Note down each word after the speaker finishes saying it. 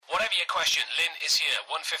trivia question. Lynn is here.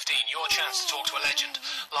 1:15. Your chance to talk to a legend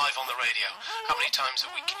live on the radio. How many times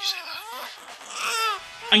a week can you say that?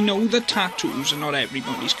 I know that tattoos are not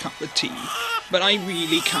everybody's cup of tea, but I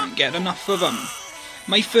really can't get enough of them.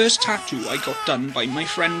 My first tattoo I got done by my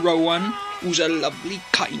friend Rowan, who's a lovely,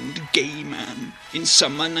 kind, gay man, in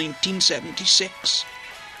summer 1976.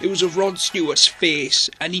 It was of Rod Stewart's face,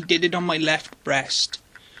 and he did it on my left breast,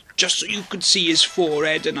 just so you could see his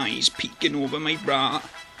forehead and eyes peeking over my bra.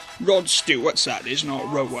 Rod Stewart's, that is,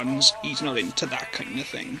 not Rowan's. He's not into that kind of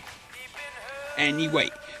thing.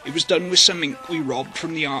 Anyway, it was done with some ink we robbed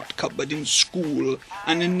from the art cupboard in school,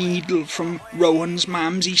 and a needle from Rowan's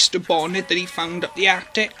mum's Easter bonnet that he found up the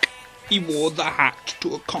attic. He wore the hat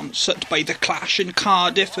to a concert by The Clash in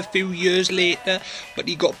Cardiff a few years later, but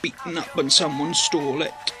he got beaten up when someone stole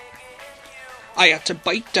it. I had to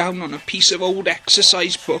bite down on a piece of old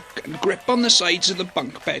exercise book and grip on the sides of the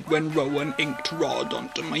bunk bed when Rowan inked Rod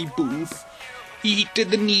onto my boob. He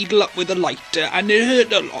heated the needle up with a lighter, and it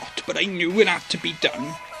hurt a lot, but I knew it had to be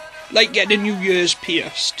done. Like getting New Year's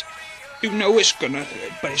pierced. You know it's gonna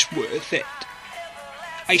hurt, but it's worth it.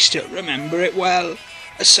 I still remember it well.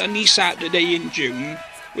 A sunny Saturday in June,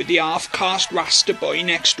 with the half-caste Rasta boy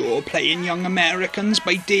next door playing Young Americans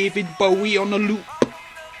by David Bowie on a loop.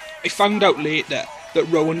 I found out later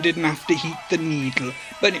that Rowan didn't have to heat the needle,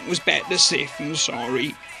 but it was better safe than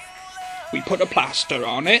sorry. We put a plaster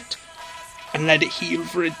on it, and let it heal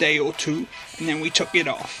for a day or two, and then we took it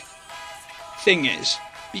off. Thing is,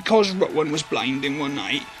 because Rowan was blind in one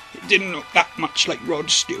eye, it didn't look that much like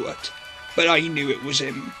Rod Stewart, but I knew it was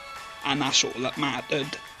him, and that's all that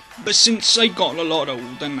mattered. But since I got a lot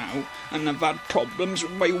older now, and I've had problems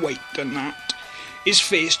with my weight and that, his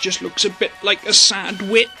face just looks a bit like a sad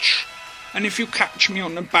witch, and if you catch me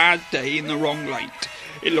on a bad day in the wrong light,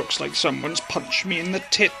 it looks like someone's punched me in the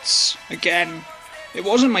tits again. It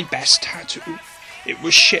wasn't my best tattoo. It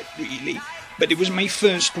was shit, really, but it was my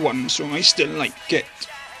first one, so I still like it.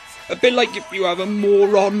 A bit like if you have a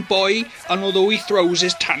moron boy, and although he throws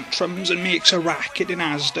his tantrums and makes a racket in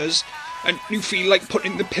Asda's, and you feel like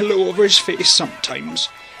putting the pillow over his face sometimes,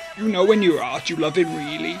 you know in your heart you love him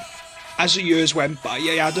really. As the years went by,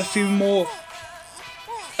 I had a few more.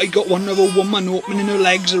 I got one of a woman opening her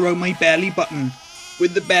legs around my belly button,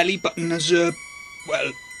 with the belly button as her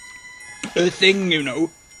thing, you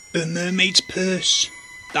know, her mermaid's purse.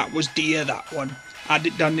 That was dear, that one. Had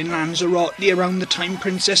it done in Lanzarote around the time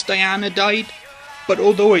Princess Diana died. But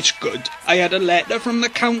although it's good, I had a letter from the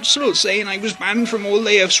council saying I was banned from all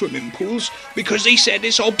their swimming pools because they said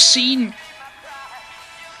it's obscene.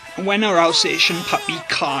 And when our Alsatian puppy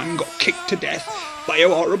Khan got kicked to death by a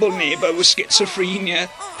horrible neighbour with schizophrenia,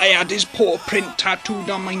 I had his paw print tattooed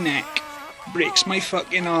on my neck. Breaks my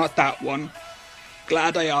fucking heart, that one.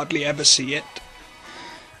 Glad I hardly ever see it.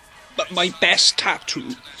 But my best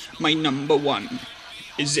tattoo, my number one,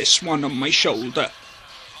 is this one on my shoulder.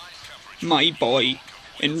 My boy,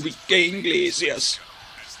 Enrique Iglesias.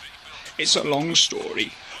 It's a long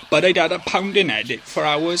story, but I'd had a pounding headache for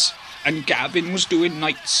hours, and Gavin was doing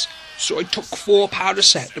nights, so I took 4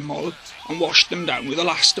 paracetamol and washed them down with the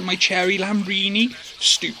last of my cherry Lambrini.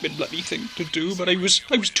 Stupid bloody thing to do, but I was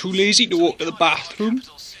too lazy to walk to the bathroom.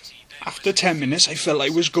 After 10 minutes, I felt I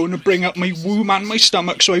was going to bring up my womb and my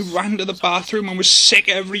stomach, so I ran to the bathroom and was sick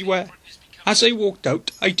everywhere. As I walked out,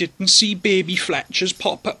 I didn't see baby Fletcher's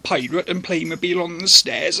pop-up pirate and Playmobil on the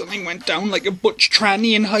stairs, and I went down like a butch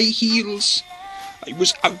tranny in high heels. I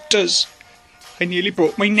was outers. I nearly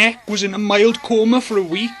broke my neck, was in a mild coma for a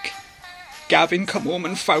week. Gavin come home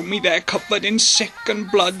and found me there covered in sick and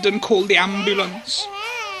blood and called the ambulance.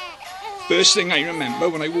 First thing I remember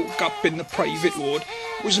when I woke up in the private ward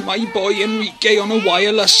was my boy Enrique on a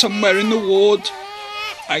wireless somewhere in the ward.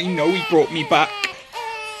 I know he brought me back.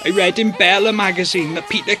 I read in Bella magazine that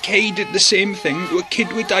Peter Kay did the same thing to a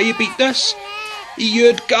kid with diabetes. He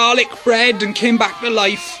heard garlic bread and came back to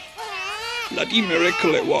life. Bloody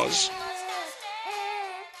miracle it was.